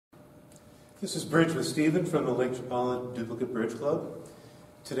This is Bridge with Stephen from the Lake Chapala Duplicate Bridge Club.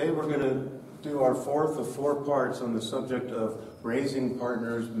 Today we're going to do our fourth of four parts on the subject of raising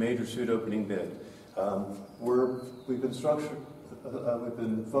partners' major suit opening bid. We've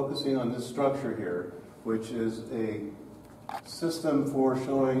been focusing on this structure here, which is a system for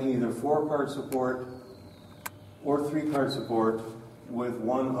showing either 4-card support or 3-card support with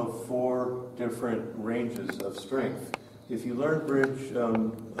one of 4 different ranges of strength. If you learned bridge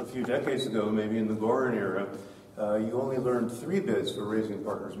a few decades ago, maybe in the Gorin era, you only learned 3 bids for raising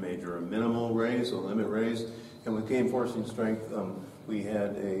partners major: a minimal raise, a limit raise, and with game forcing strength, we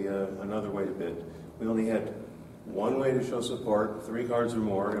had another way to bid. We only had one way to show support, 3 cards or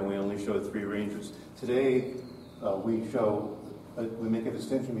more, and we only showed 3 ranges. Today, we make a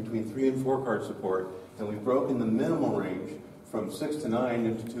distinction between 3 and 4 card support, and we've broken the minimal range from 6 to 9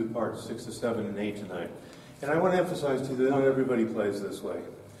 into 2 parts, 6 to 7 and 8 to 9. And I want to emphasize too that not everybody plays this way.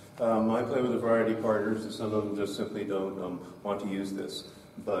 I play with a variety of partners, and some of them just simply don't want to use this.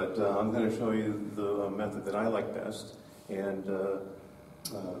 But I'm going to show you the method that I like best, and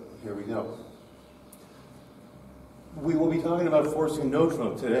here we go. We will be talking about forcing no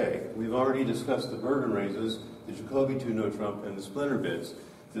trump today. We've already discussed the Bergen raises, the Jacoby 2 no trump, and the splinter bids.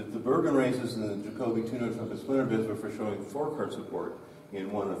 The Bergen raises and the Jacoby 2 no trump and splinter bids were for showing 4-card support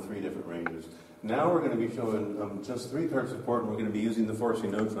in one of 3 different ranges. Now we're going to be showing just 3-card support, and we're going to be using the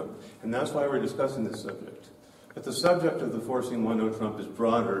forcing no trump. And that's why we're discussing this subject. But the subject of the forcing 1 no trump is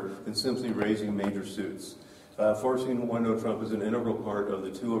broader than simply raising major suits. Forcing 1 no trump is an integral part of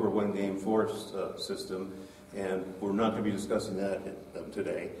the 2/1 game force system, and we're not going to be discussing that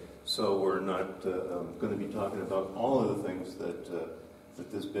today. So we're not going to be talking about all of the things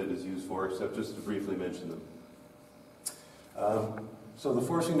that this bid is used for, except just to briefly mention them. So the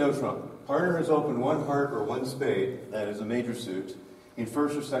forcing no trump. Partner has opened 1 heart or 1 spade, that is a major suit, in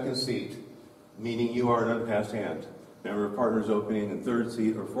first or second seat, meaning you are an unpassed hand. Remember, if partner's opening in 3rd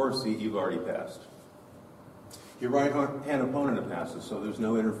seat or 4th seat, you've already passed. Your right hand opponent passes, so there's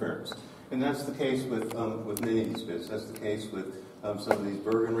no interference. And that's the case with many of these bids. That's the case with some of these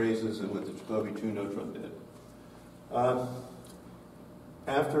Bergen raises and with the Jacoby 2 no trump bid.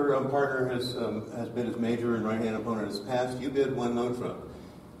 After partner has bid his major and right hand opponent has passed, you bid 1 no trump.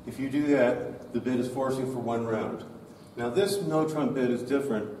 If you do that, the bid is forcing for 1 round. Now this no trump bid is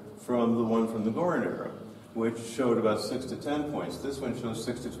different from the one from the Gorin era, which showed about 6 to 10 points. This one shows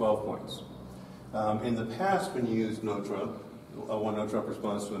 6 to 12 points. In the past, when you used no trump, a 1 no trump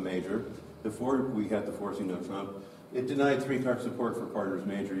response to a major, before we had the forcing no trump, it denied 3-card support for partner's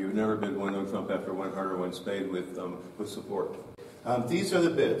major. You would never bid 1 no trump after 1 heart or 1 spade with support. These are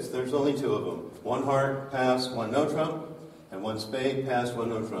the bids. There's only 2 of them. 1 heart, pass, 1 no trump, and 1 spade, pass, 1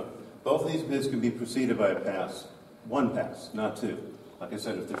 no trump. Both of these bids can be preceded by a pass. 1 pass, not 2. Like I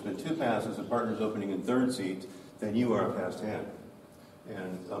said, if there's been 2 passes and partner's opening in 3rd seat, then you are a passed hand.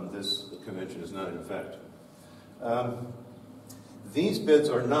 And this convention is not in effect. These bids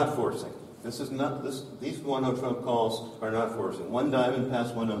are not forcing. These 1 no trump calls are not forcing. 1 diamond,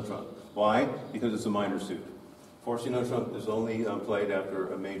 pass, 1 no trump. Why? Because it's a minor suit. Forcing no trump is only played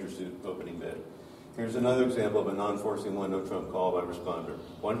after a major suit opening bid. Here's another example of a non-forcing 1 no trump call by responder.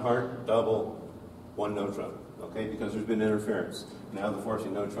 1 heart, double, 1 no trump. Okay, because there's been interference. Now the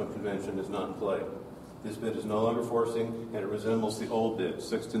forcing no trump convention is not in play. This bid is no longer forcing, and it resembles the old bid.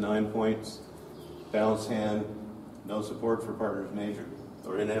 6 to 9 points, balanced hand, no support for partner's major,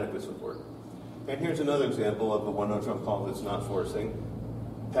 or inadequate support. And here's another example of a 1 no trump call that's not forcing.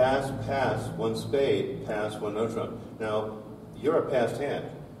 Pass, pass, 1 spade, pass, 1 no trump. Now, you're a passed hand.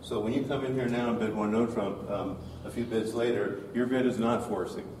 So when you come in here now and bid 1 no trump, a few bids later, your bid is not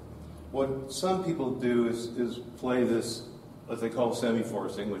forcing. What some people do is play this, what they call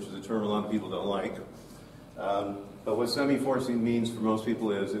semi-forcing, which is a term a lot of people don't like. But what semi-forcing means for most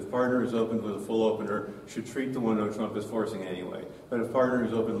people is if partner is opened with a full opener, should treat the 1 no trump as forcing anyway. But if partner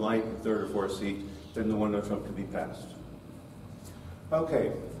is open light in 3rd or 4th seat, then the 1 no trump can be passed.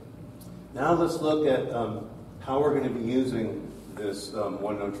 Okay, now let's look at how we're going to be using this 1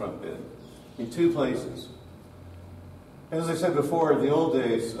 no trump bid in 2 places. As I said before, in the old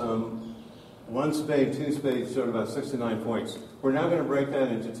days, 1 spade, 2 spades showed about 6 to 9 points. We're now going to break that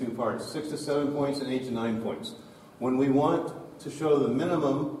into 2 parts, 6 to 7 points and 8 to 9 points. When we want to show the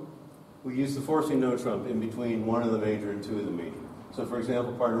minimum, we use the forcing no trump in between 1 of the major and 2 of the major. So for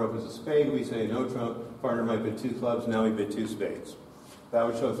example, partner opens a spade, we say no trump, partner might bid 2 clubs, now we bid 2 spades. That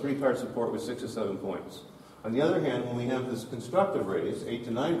would show 3-card support with 6 to 7 points. On the other hand, when we have this constructive raise, 8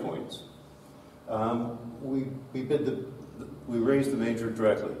 to 9 points, we raise the major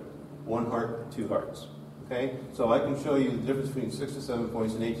directly. 1 heart, 2 hearts. Okay? So I can show you the difference between 6 to 7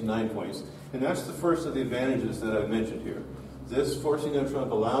 points and 8 to 9 points. And that's the first of the advantages that I've mentioned here. This forcing no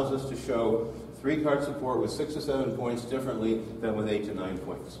trump allows us to show 3-card support with 6 to 7 points differently than with 8 to 9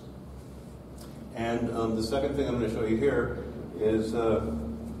 points. And the second thing I'm going to show you here is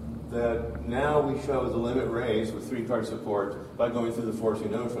that now we show the limit raised with 3-card support by going through the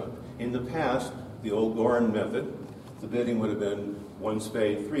forcing no trump. In the past, the old Gorin method, the bidding would have been 1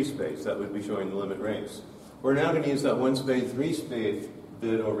 spade, 3 spades. That would be showing the limit raised. We're now going to use that 1 spade, 3 spade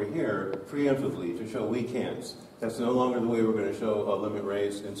bid over here preemptively to show weak hands. That's no longer the way we're going to show a limit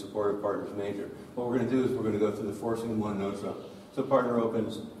raised in support of partner's major. What we're going to do is we're going to go through the forcing 1 no trump. So partner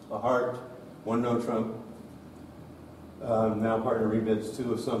opens a heart, 1 no trump. Now partner rebids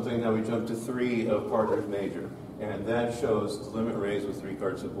 2 of something. Now we jump to 3 of partner's major. And that shows the limit raised with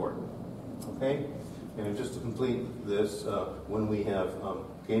 3-card support. Okay? And just to complete this, when we have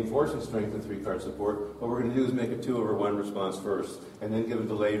gained forcing strength with 3-card support, what we're going to do is make a 2/1 response first, and then give a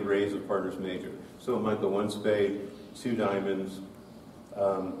delayed raise of partner's major. So it might go 1 spade, 2 diamonds,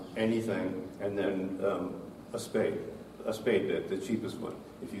 anything, and then a spade bid, the cheapest one.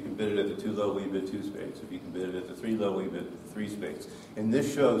 If you can bid it at the 2 level, you bid 2 spades. If you can bid it at the 3 level, you bid 3 spades. And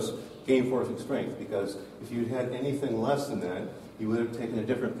this shows gain forcing strength, because if you'd had anything less than that, you would have taken a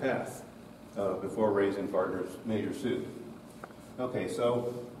different path before raising partner's major suit. Okay,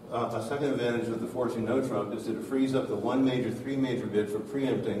 so a second advantage of the forcing no trump is that it frees up the 1 major, 3 major bid for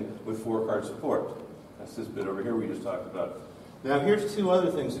preempting with 4-card support. That's this bid over here we just talked about. Now here's 2 other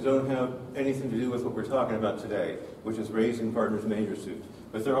things that don't have anything to do with what we're talking about today, which is raising partner's major suit.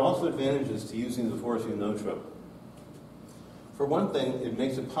 But there are also advantages to using the forcing no trump. For one thing, it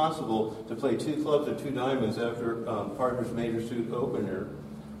makes it possible to play 2 clubs or 2 diamonds after partner's major suit opener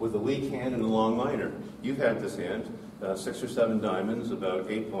with a weak hand and a long minor. You've had this hand, 6 or 7 diamonds, about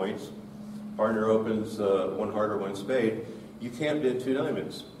 8 points. Partner opens 1 heart or 1 spade. You can't bid 2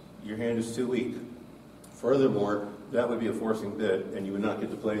 diamonds. Your hand is too weak. Furthermore, that would be a forcing bid, and you would not get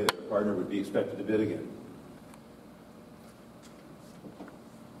to play there. The partner would be expected to bid again.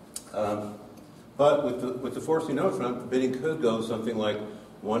 But with the forcing no trump, the bidding could go something like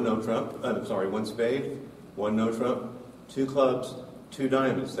 1 no trump, 1 spade, 1 no trump, 2 clubs, 2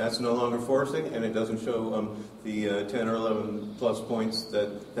 diamonds. That's no longer forcing, and it doesn't show the 10 or 11 plus points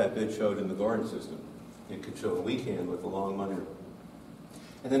that bid showed in the Gorin system. It could show a weak hand with a long minor.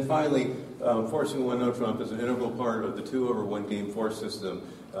 And then finally, forcing 1 no trump is an integral part of the 2/1 game force system.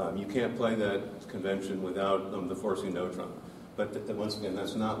 You can't play that convention without the forcing no trump. But once again,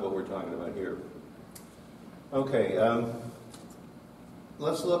 that's not what we're talking about here. Okay,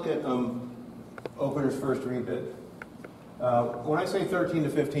 let's look at opener's first rebid. When I say 13 to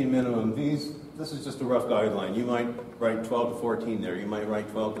 15 minimum, this is just a rough guideline. You might write 12 to 14 there. You might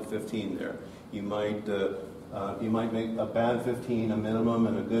write 12 to 15 there. You might make a bad 15 a minimum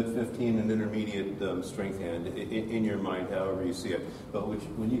and a good 15 an intermediate strength hand in your mind, however you see it. But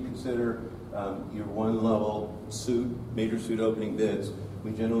when you consider your 1 level suit, major suit opening bids, we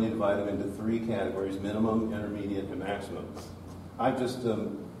generally divide them into 3 categories: minimum, intermediate, and maximum. I've just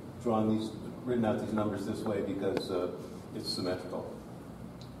written out these numbers this way because it's symmetrical.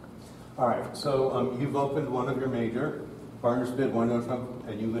 All right, so you've opened one of your major, partner's bid 1 no trump,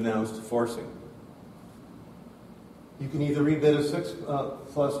 and you've announced forcing. You can either rebid a 6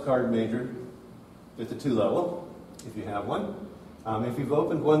 plus card major at the 2 level, if you have one. If you've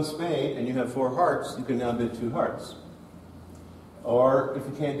opened 1 spade and you have 4 hearts, you can now bid 2 hearts. Or if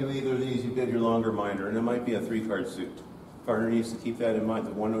you can't do either of these, you bid your longer minor, and it might be a 3-card suit. Partner needs to keep that in mind.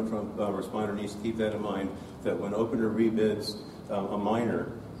 The 1 no trump responder needs to keep that in mind, that when opener rebids a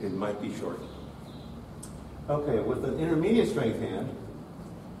minor, it might be short. Okay, with an intermediate strength hand,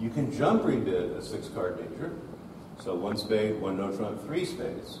 you can jump rebid a 6-card major. So 1 spade, 1 no trump, 3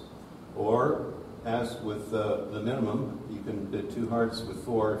 spades. Or, as with the minimum, you can bid 2 hearts with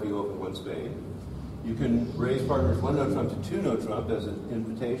 4 if you open 1 spade. You can raise partner's 1 no trump to 2 no trump as an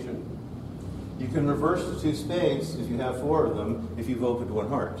invitation. You can reverse the 2 spades if you have 4 of them if you've opened 1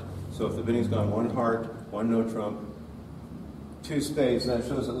 heart. So if the bidding's gone 1 heart, 1 no trump, 2 spades, that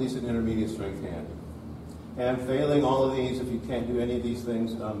shows at least an intermediate strength hand. And failing all of these, if you can't do any of these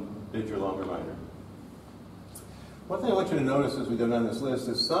things, bid your longer minor. One thing I want you to notice as we go down this list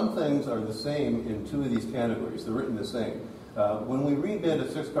is some things are the same in 2 of these categories. They're written the same. When we rebid a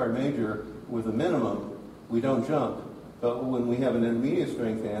 6-card major with a minimum, we don't jump. But when we have an intermediate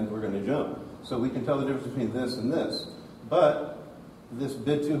strength hand, we're going to jump. So we can tell the difference between this and this. But this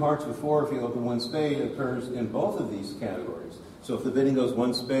bid 2 hearts with 4 if you open 1 spade occurs in both of these categories. So if the bidding goes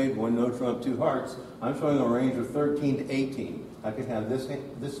 1 spade, 1 no trump, 2 hearts, I'm showing a range of 13 to 18. I could have this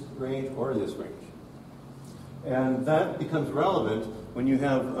range or this range. And that becomes relevant when you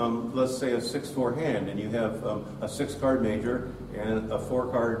have, let's say, a 6-4 hand, and you have a 6-card major and a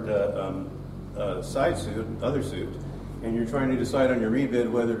 4-card side suit, other suit, and you're trying to decide on your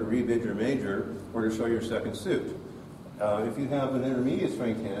rebid whether to rebid your major or to show your second suit. If you have an intermediate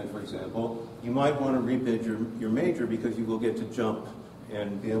strength hand, for example, you might want to rebid your major because you will get to jump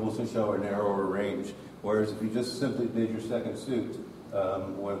and be able to show a narrower range. Whereas if you just simply bid your second suit,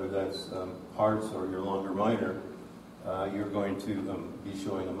 whether that's hearts or your longer minor, you're going to be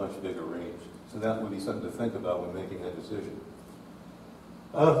showing a much bigger range. So that would be something to think about when making that decision.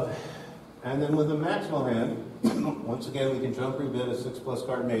 And then with the maximal hand, once again, we can jump rebid a 6+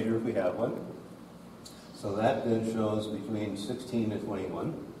 card major if we have one. So that bid shows between 16 and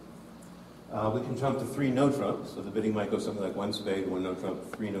 21. We can jump to 3 no trump, so the bidding might go something like 1 spade, 1 no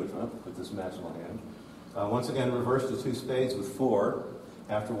trump, 3 no trump with this maximal hand. Once again, reverse to 2 spades with 4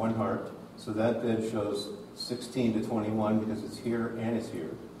 after 1 heart. So that bid shows 16 to 21 because it's here and it's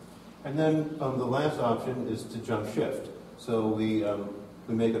here. And then the last option is to jump shift. So we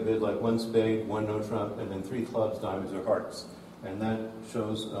make a bid like 1 spade, 1 no trump, and then 3 clubs, diamonds, or hearts. And that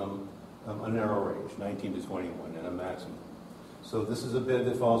shows a narrow range, 19 to 21, and a maximum. So this is a bid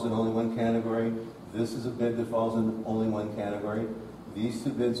that falls in only one category. This is a bid that falls in only one category. These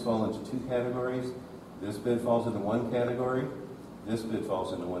 2 bids fall into 2 categories. This bid falls into 1 category. This bid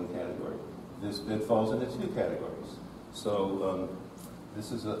falls into 1 category. This bid falls into 2 categories. So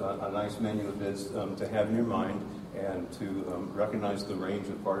this is a nice menu of bids to have in your mind and to recognize the range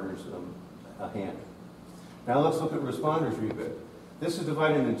of partners a hand. Now let's look at responders rebid. This is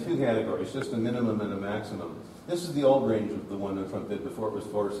divided into 2 categories, just a minimum and a maximum. This is the old range of the 1 no trump bid before it was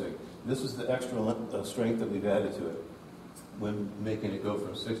forcing. This is the extra strength that we've added to it when making it go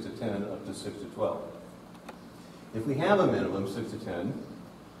from 6 to 10 up to 6 to 12. If we have a minimum, 6 to 10,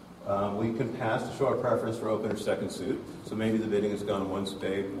 we can pass to show our preference for open or second suit. So maybe the bidding has gone 1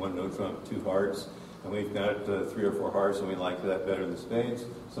 spade, 1 no trump, 2 hearts, and we've got 3 or 4 hearts, and we like that better than spades,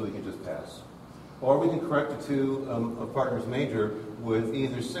 so we can just pass. Or we can correct it to a partner's major with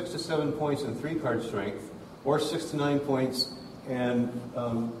either 6 to 7 points and 3-card strength, or 6 to 9 points and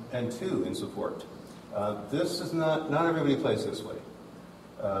 2 in support. This is not everybody plays this way.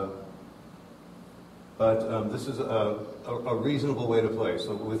 But this is a reasonable way to play.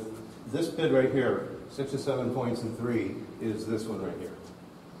 So with this bid right here, 6 to 7 points and 3 is this one right here.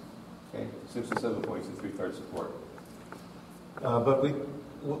 Okay, 6 to 7 points and 3-card support. But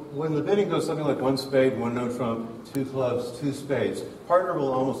when the bidding goes something like 1 spade, 1 no trump, 2 clubs, 2 spades, partner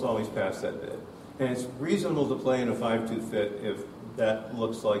will almost always pass that bid. And it's reasonable to play in a 5-2 fit if that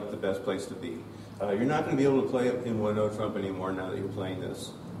looks like the best place to be. You're not going to be able to play in 1 no trump anymore now that you're playing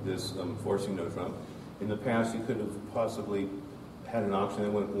this forcing no trump. In the past, you could have possibly had an option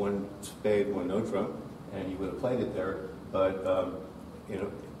that went 1 spade, 1 no trump, and you would have played it there. But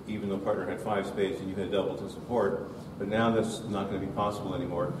even though partner had 5 spades and you had double to support, but now that's not going to be possible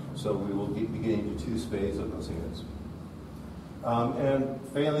anymore. So we will be getting to 2 spades on those hands. And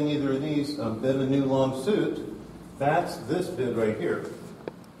failing either of these, bid a new long suit. That's this bid right here.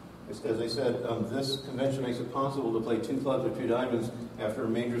 As I said, this convention makes it possible to play 2 clubs or 2 diamonds after a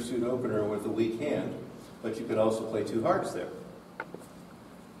major suit opener with a weak hand, but you could also play 2 hearts there.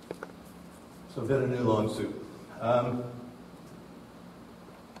 So bid a new long suit.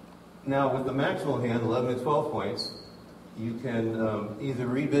 Now with the maximal hand, 11 to 12 points, you can either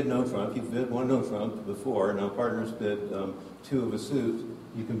rebid no trump. You've bid 1 no trump before. Now partners bid 2 of a suit.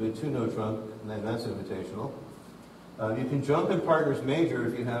 You can bid 2 no trump, and then that's invitational. You can jump in partner's major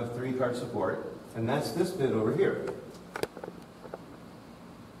if you have 3-card support, and that's this bid over here.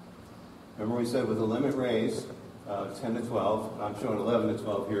 Remember we said with a limit raise, 10 to 12, I'm showing 11 to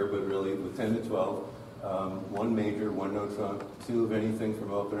 12 here, but really with 10 to 12, 1 major, 1 no trump, 2 of anything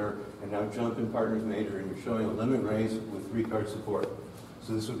from opener, and now jump in partner's major, and you're showing a limit raise with 3-card support.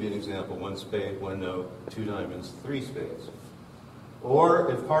 So this would be an example, 1 spade, 1 no, 2 diamonds, 3 spades.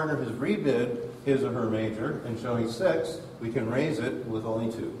 Or if partner has rebid his or her major and showing 6, we can raise it with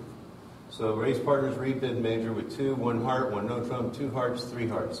only 2. So raise partner's rebid major with 2, 1 heart, 1 no trump, 2 hearts, 3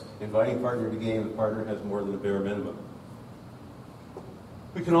 hearts. Inviting partner to game if partner has more than the bare minimum.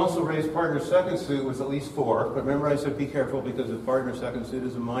 We can also raise partner's second suit with at least 4. But remember I said be careful because if partner's second suit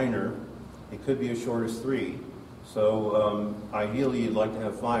is a minor, it could be as short as 3. So ideally you'd like to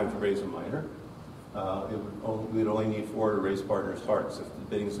have 5 to raise a minor. We'd only need 4 to raise partner's hearts. If the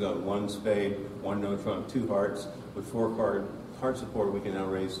bidding's got 1 spade, 1 no trump, 2 hearts, with 4-card heart support, we can now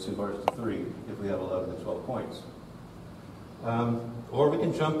raise 2 hearts to 3 if we have 11 to 12 points. Or we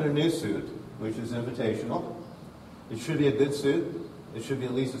can jump in a new suit, which is invitational. It should be a good suit. It should be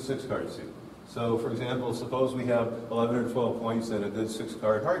at least a 6-card suit. So, for example, suppose we have 11 or 12 points and a good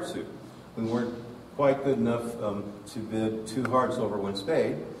 6-card heart suit. We weren't quite good enough to bid 2 hearts over 1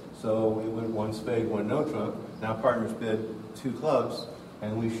 spade, so we went 1 spade, 1 no trump. Now partners bid 2 clubs,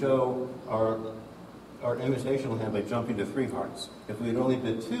 and we show our invitational hand by jumping to 3 hearts. If we had only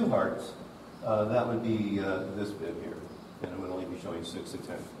bid 2 hearts, that would be this bid here, and it would only be showing 6 to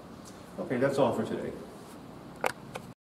 10. Okay, that's all for today.